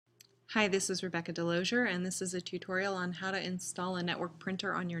Hi, this is Rebecca Delosier, and this is a tutorial on how to install a network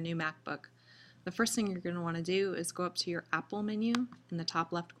printer on your new MacBook. The first thing you're going to want to do is go up to your Apple menu in the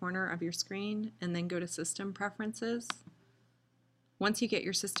top left corner of your screen and then go to System Preferences. Once you get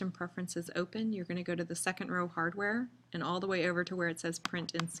your System Preferences open, you're going to go to the second row Hardware and all the way over to where it says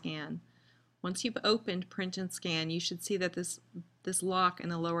Print and Scan. Once you've opened Print and Scan, you should see that this lock in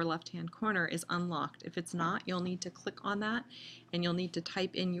the lower left-hand corner is unlocked. If it's not, you'll need to click on that and you'll need to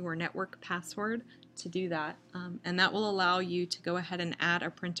type in your network password to do that. And that will allow you to go ahead and add a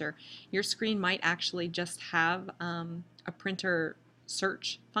printer. Your screen might actually just have a printer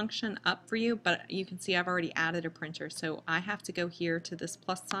search function up for you, but you can see I've already added a printer. So I have to go here to this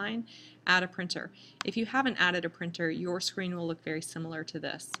plus sign, add a printer. If you haven't added a printer, your screen will look very similar to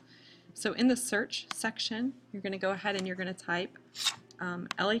this. So in the search section, you're going to go ahead and you're going to type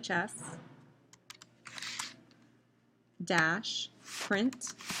LHS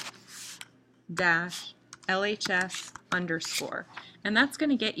print LHS underscore. And that's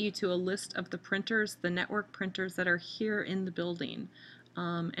going to get you to a list of the printers, the network printers that are here in the building.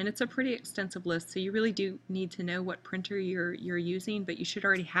 And it's a pretty extensive list, so you really do need to know what printer you're using, but you should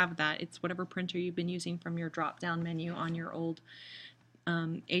already have that. It's whatever printer you've been using from your drop-down menu on your old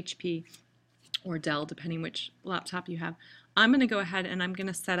HP or Dell, depending which laptop you have. I'm going to go ahead and I'm going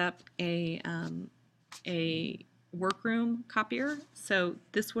to set up a workroom copier. So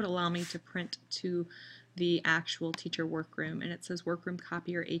this would allow me to print to the actual teacher workroom, and it says workroom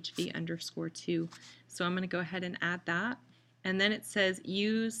copier HV underscore 2. So I'm going to go ahead and add that. And then it says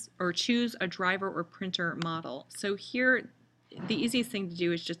use or choose a driver or printer model. So here the easiest thing to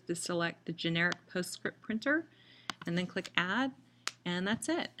do is just to select the generic PostScript printer and then click add. And that's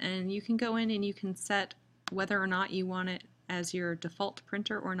it. And you can go in and you can set whether or not you want it as your default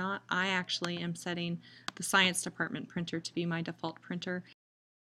printer or not. I actually am setting the science department printer to be my default printer.